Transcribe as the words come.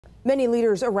Many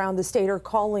leaders around the state are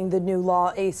calling the new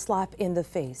law a slap in the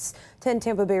face. 10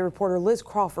 Tampa Bay reporter Liz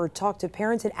Crawford talked to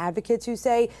parents and advocates who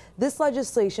say this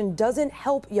legislation doesn't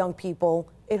help young people,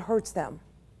 it hurts them.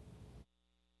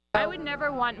 I would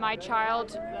never want my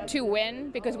child to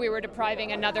win because we were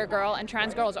depriving another girl, and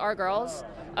trans girls are girls,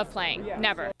 of playing.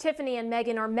 Never. Tiffany and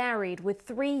Megan are married with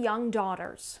 3 young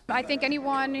daughters. I think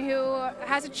anyone who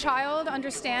has a child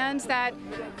understands that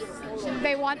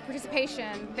they want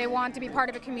participation. They want to be part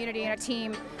of a community and a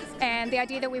team. And the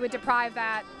idea that we would deprive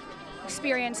that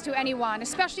experience to anyone,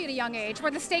 especially at a young age,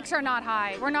 where the stakes are not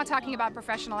high. We're not talking about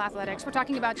professional athletics. We're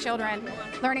talking about children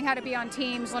learning how to be on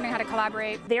teams, learning how to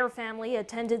collaborate. Their family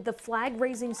attended the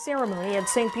flag-raising ceremony at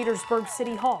St. Petersburg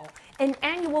City Hall, an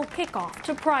annual kickoff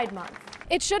to Pride Month.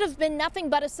 It should have been nothing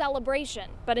but a celebration,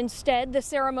 but instead the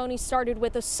ceremony started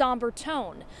with a somber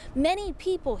tone. Many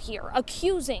people here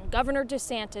accusing Governor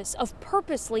DeSantis of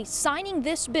purposely signing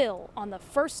this bill on the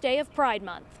first day of Pride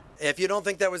Month. If you don't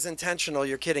think that was intentional,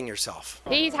 you're kidding yourself.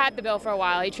 He's had the bill for a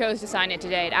while. He chose to sign it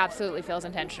today. It absolutely feels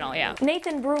intentional, yeah.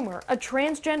 Nathan Broomer, a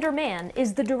transgender man,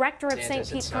 is the director of St.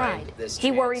 Pete Pride. He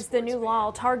worries the new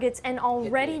law targets an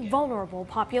already vulnerable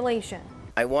population.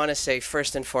 I want to say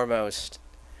first and foremost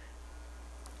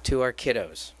to our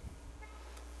kiddos,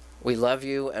 we love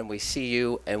you and we see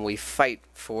you and we fight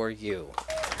for you.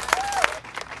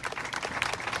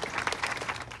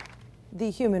 The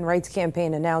Human Rights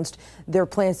Campaign announced their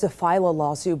plans to file a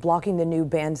lawsuit blocking the new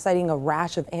ban, citing a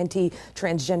rash of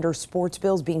anti-transgender sports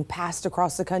bills being passed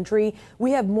across the country.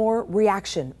 We have more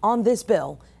reaction on this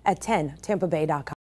bill at 10tampabay.com.